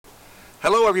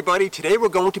Hello everybody, today we're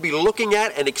going to be looking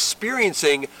at and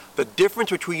experiencing the difference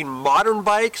between modern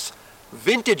bikes,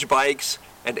 vintage bikes,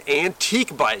 and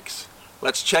antique bikes.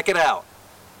 Let's check it out.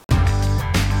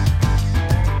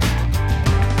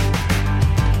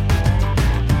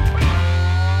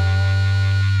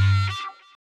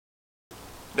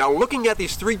 Now looking at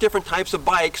these three different types of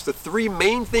bikes, the three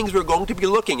main things we're going to be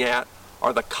looking at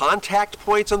are the contact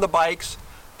points on the bikes,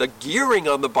 the gearing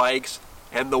on the bikes,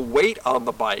 and the weight on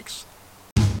the bikes.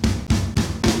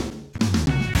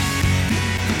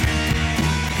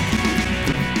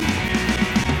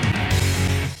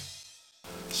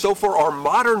 So for our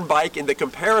modern bike in the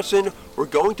comparison, we're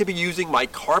going to be using my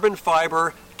carbon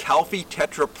fiber Calfee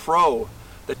Tetra Pro.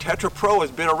 The Tetra Pro has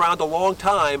been around a long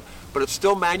time, but it's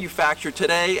still manufactured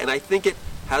today, and I think it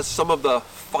has some of the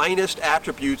finest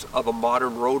attributes of a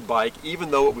modern road bike, even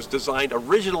though it was designed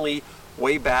originally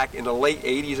way back in the late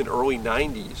 80s and early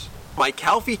 90s. My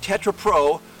Calfee Tetra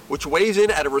Pro, which weighs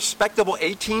in at a respectable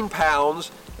 18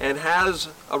 pounds, and has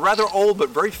a rather old but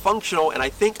very functional and I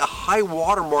think a high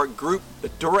watermark group, the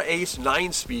Dura-Ace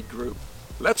 9-speed group.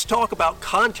 Let's talk about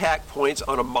contact points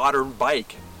on a modern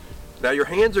bike. Now your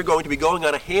hands are going to be going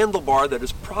on a handlebar that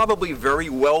is probably very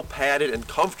well padded and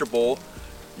comfortable.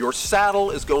 Your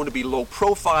saddle is going to be low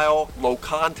profile, low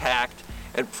contact,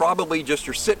 and probably just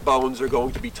your sit bones are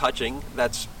going to be touching.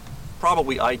 That's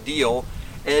probably ideal.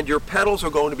 And your pedals are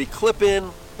going to be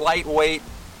clip-in, lightweight,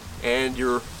 and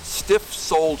your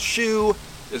stiff-soled shoe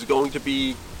is going to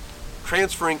be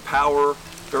transferring power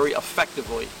very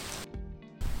effectively.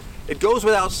 It goes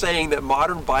without saying that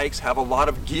modern bikes have a lot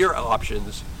of gear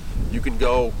options. You can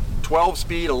go 12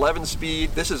 speed, 11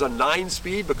 speed. This is a 9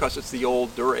 speed because it's the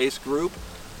old Dura-Ace group.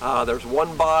 There's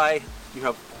 1x. You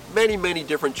have many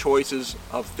different choices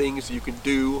of things you can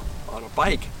do on a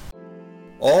bike.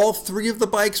 All three of the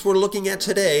bikes we're looking at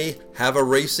today have a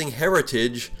racing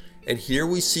heritage. And here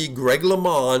we see Greg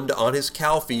LeMond on his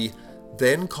Calfee,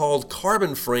 then called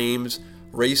Carbon Frames,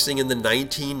 racing in the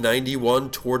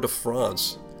 1991 Tour de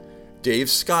France. Dave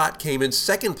Scott came in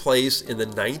second place in the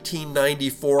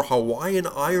 1994 Hawaiian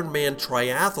Ironman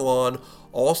Triathlon,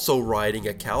 also riding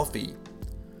a Calfee.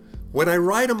 When I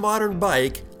ride a modern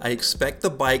bike, I expect the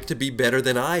bike to be better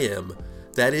than I am.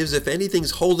 That is, if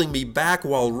anything's holding me back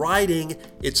while riding,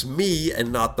 it's me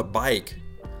and not the bike.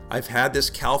 I've had this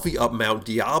Calfee up Mount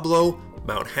Diablo,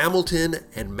 Mount Hamilton,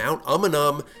 and Mount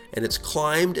Umunhum, and it's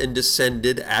climbed and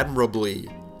descended admirably.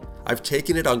 I've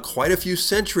taken it on quite a few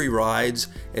century rides,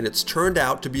 and it's turned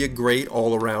out to be a great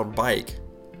all-around bike.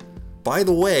 By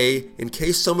the way, in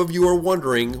case some of you are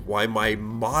wondering why my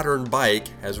modern bike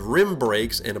has rim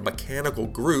brakes and a mechanical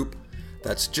group,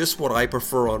 that's just what I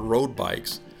prefer on road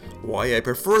bikes. Why I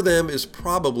prefer them is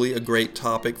probably a great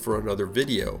topic for another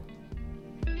video.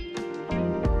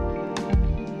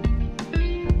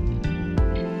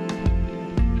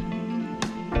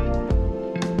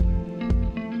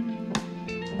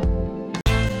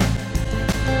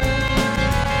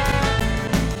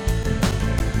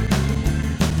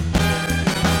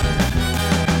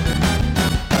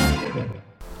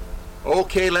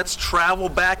 Okay, let's travel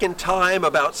back in time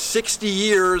about 60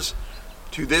 years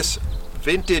to this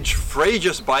vintage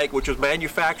Frejus bike, which was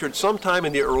manufactured sometime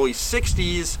in the early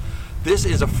 60s. This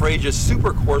is a Frejus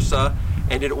Supercorsa,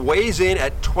 and it weighs in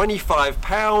at 25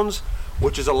 pounds,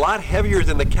 which is a lot heavier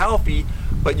than the Calfee,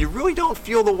 but you really don't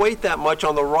feel the weight that much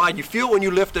on the ride. You feel when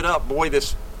you lift it up, boy,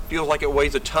 this feels like it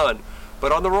weighs a ton.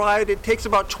 But on the ride, it takes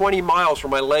about 20 miles for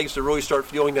my legs to really start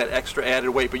feeling that extra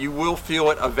added weight, but you will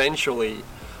feel it eventually.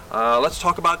 Let's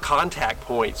talk about contact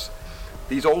points.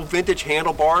 These old vintage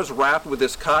handlebars wrapped with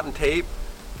this cotton tape,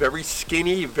 very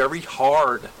skinny, very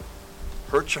hard.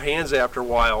 Hurts your hands after a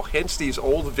while. Hence these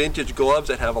old vintage gloves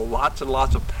that have lots and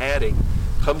lots of padding.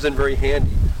 Comes in very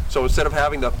handy. So instead of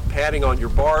having the padding on your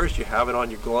bars, you have it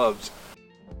on your gloves.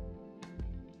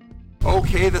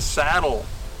 Okay, the saddle.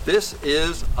 This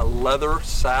is a leather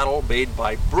saddle made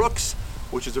by Brooks,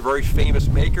 which is a very famous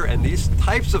maker, and these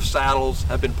types of saddles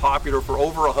have been popular for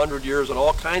over 100 years on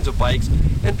all kinds of bikes,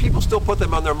 and people still put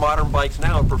them on their modern bikes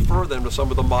now and prefer them to some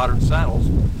of the modern saddles.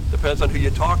 Depends on who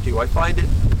you talk to. I find it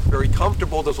very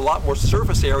comfortable. There's a lot more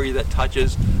surface area that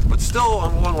touches, but still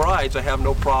on long rides I have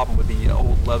no problem with the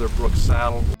old leather Brooks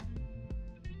saddle.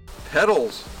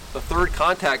 Pedals, the third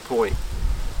contact point.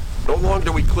 No longer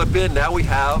do we clip in, now we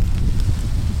have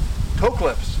toe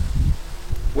clips,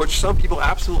 which some people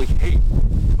absolutely hate.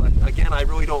 But again, I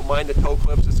really don't mind the toe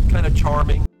clips. It's kind of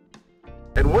charming.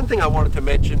 And one thing I wanted to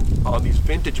mention on these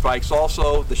vintage bikes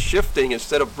also, the shifting,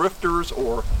 instead of drifters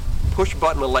or push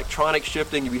button electronic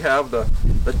shifting, we have the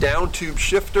down tube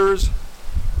shifters,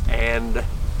 and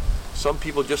Some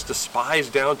people just despise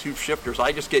down tube shifters.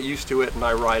 I just get used to it and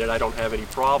I ride it. I don't have any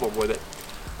problem with it.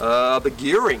 The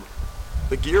gearing.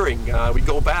 We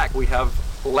go back. We have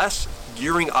less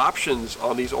gearing options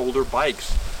on these older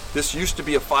bikes. This used to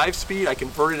be a 5-speed. I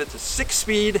converted it to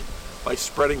 6-speed by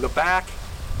spreading the back.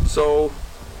 So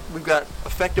we've got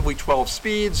effectively 12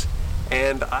 speeds,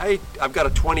 and I've got a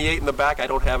 28 in the back. I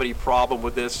don't have any problem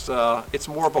with this. It's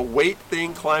more of a weight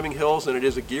thing climbing hills than it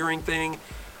is a gearing thing.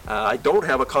 I don't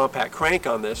have a compact crank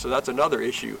on this, so that's another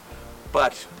issue.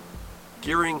 But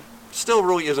gearing still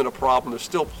really isn't a problem. There's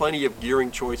still plenty of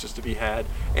gearing choices to be had.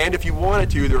 And if you wanted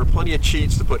to, there are plenty of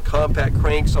cheats to put compact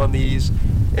cranks on these.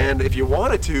 And if you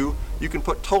wanted to, you can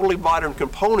put totally modern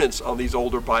components on these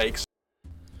older bikes.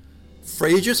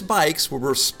 Frejus bikes were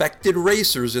respected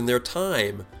racers in their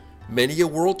time. Many a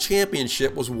world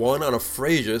championship was won on a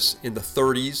Frejus in the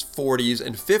 30s, 40s,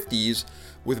 and 50s,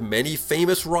 with many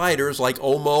famous riders like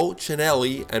Omo,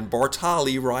 Cinelli, and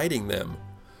Bartali riding them.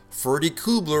 Ferdy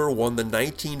Kubler won the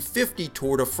 1950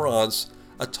 Tour de France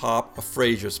atop a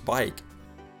Frejus bike.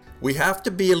 We have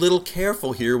to be a little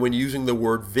careful here when using the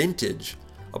word vintage.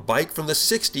 A bike from the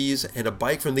 60s and a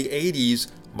bike from the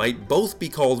 80s might both be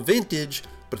called vintage,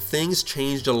 but things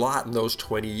changed a lot in those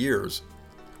 20 years.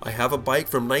 I have a bike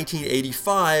from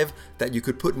 1985 that you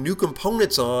could put new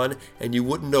components on and you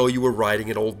wouldn't know you were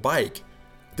riding an old bike.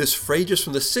 This Frejus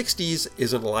from the 60s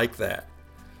isn't like that.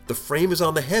 The frame is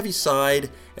on the heavy side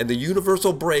and the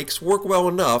universal brakes work well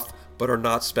enough but are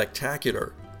not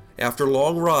spectacular. After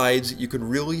long rides, you can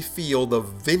really feel the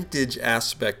vintage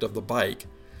aspect of the bike.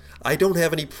 I don't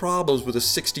have any problems with a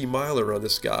 60-miler on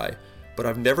this guy, but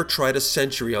I've never tried a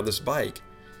century on this bike.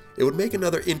 It would make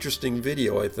another interesting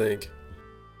video, I think.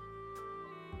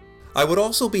 I would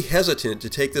also be hesitant to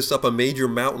take this up a major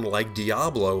mountain like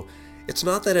Diablo. It's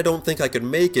not that I don't think I could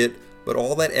make it, but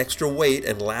all that extra weight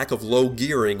and lack of low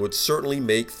gearing would certainly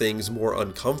make things more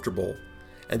uncomfortable.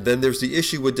 And then there's the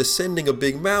issue with descending a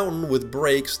big mountain with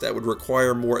brakes that would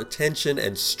require more attention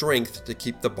and strength to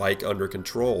keep the bike under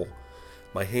control.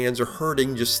 My hands are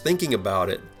hurting just thinking about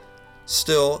it.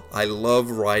 Still, I love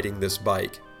riding this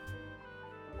bike.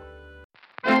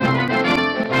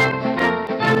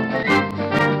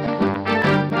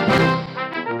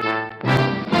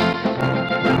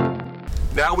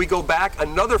 Now we go back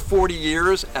another 40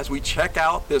 years as we check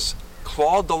out this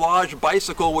Claude Delage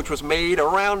bicycle, which was made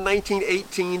around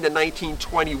 1918 to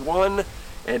 1921,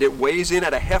 and it weighs in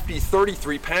at a hefty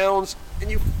 33 pounds, and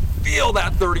you feel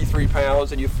that 33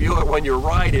 pounds, and you feel it when you're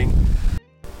riding.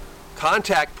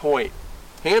 Contact point,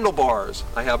 handlebars.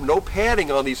 I have no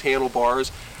padding on these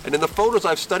handlebars, and in the photos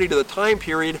I've studied of the time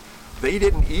period, they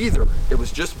didn't either. It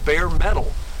was just bare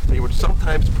metal. They would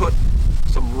sometimes put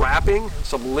some wrapping,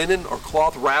 some linen or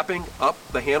cloth wrapping up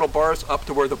the handlebars up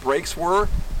to where the brakes were,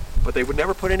 but they would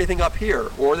never put anything up here.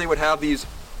 Or they would have these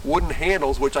wooden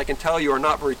handles, which I can tell you are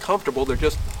not very comfortable. They're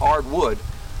just hard wood.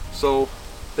 So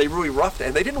they really roughed it,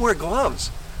 and they didn't wear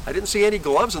gloves. I didn't see any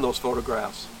gloves in those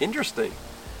photographs. Interesting.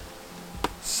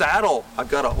 Saddle. I've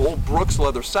got an old Brooks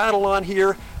leather saddle on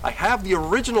here. I have the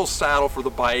original saddle for the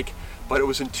bike, but it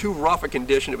was in too rough a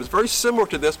condition. It was very similar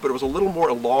to this, but it was a little more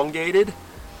elongated.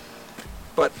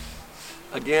 But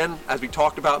again, as we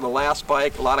talked about in the last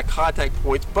bike, a lot of contact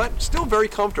points, but still very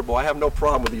comfortable. I have no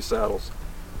problem with these saddles.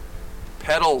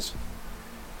 Pedals.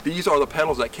 These are the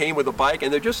pedals that came with the bike,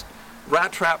 and they're just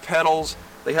rat trap pedals.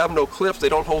 They have no clips. They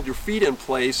don't hold your feet in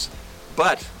place,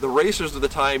 but the racers of the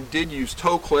time did use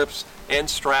toe clips and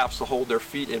straps to hold their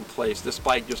feet in place. This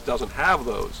bike just doesn't have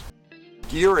those.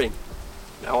 Gearing.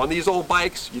 Now on these old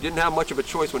bikes, you didn't have much of a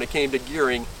choice when it came to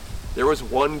gearing. There was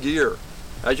one gear.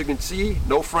 As you can see,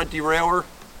 no front derailleur,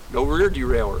 no rear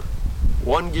derailleur.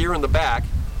 One gear in the back.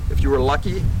 If you were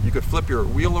lucky, you could flip your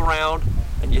wheel around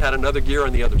and you had another gear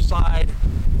on the other side.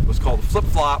 It was called a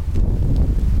flip-flop.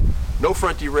 No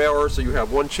front derailleur, so you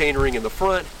have one chainring in the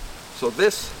front. So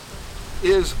this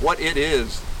is what it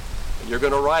is. And you're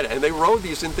going to ride it. And they rode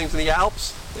these things in the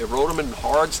Alps. They rode them in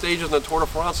hard stages in the Tour de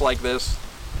France like this.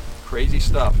 Crazy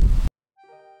stuff.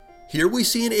 Here we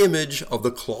see an image of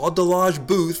the Claude Delage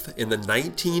booth in the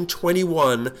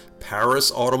 1921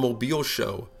 Paris Automobile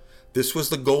Show. This was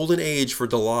the golden age for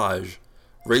Delage.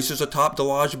 Racers atop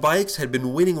Delage bikes had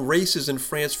been winning races in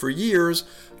France for years,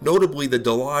 notably the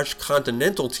Delage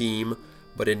Continental team,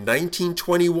 but in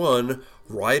 1921,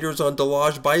 riders on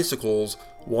Delage bicycles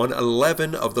won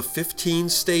 11 of the 15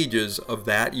 stages of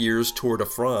that year's Tour de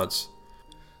France.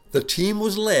 The team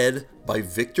was led by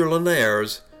Victor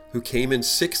Linares, who came in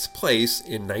 6th place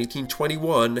in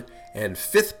 1921 and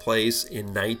 5th place in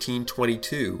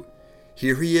 1922.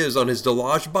 Here he is on his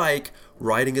Delage bike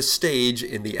riding a stage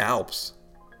in the Alps.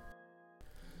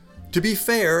 To be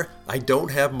fair, I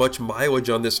don't have much mileage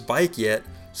on this bike yet,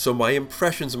 so my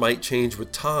impressions might change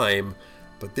with time,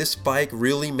 but this bike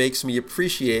really makes me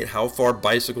appreciate how far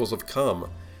bicycles have come.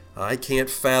 I can't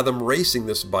fathom racing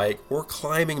this bike or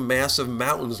climbing massive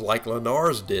mountains like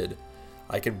Lenar's did.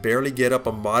 I can barely get up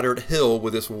a moderate hill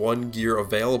with this one gear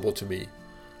available to me.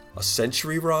 A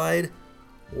century ride?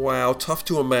 Wow, tough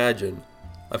to imagine.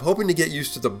 I'm hoping to get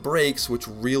used to the brakes, which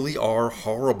really are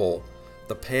horrible.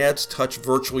 The pads touch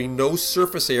virtually no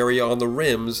surface area on the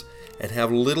rims and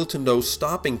have little to no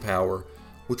stopping power,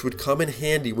 which would come in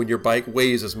handy when your bike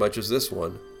weighs as much as this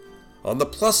one. On the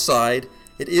plus side,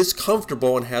 it is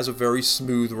comfortable and has a very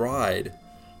smooth ride.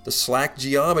 The slack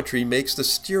geometry makes the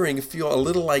steering feel a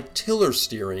little like tiller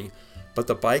steering, but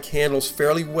the bike handles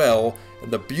fairly well and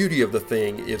the beauty of the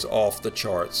thing is off the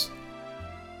charts.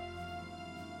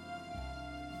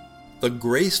 The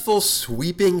graceful,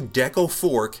 sweeping deco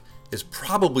fork is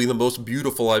probably the most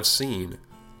beautiful I've seen.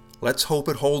 Let's hope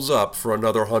it holds up for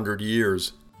another 100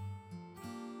 years.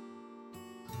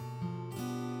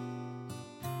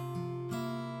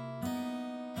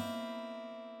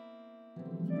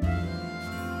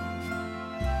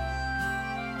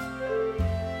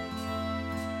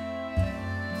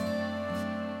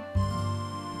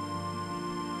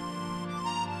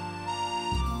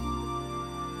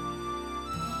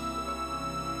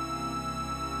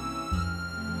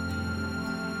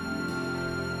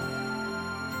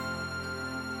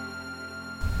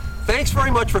 Thanks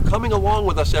very much for coming along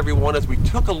with us, everyone, as we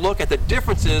took a look at the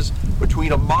differences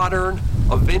between a modern,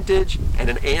 a vintage, and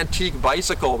an antique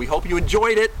bicycle. We hope you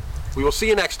enjoyed it. We will see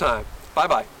you next time.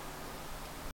 Bye-bye.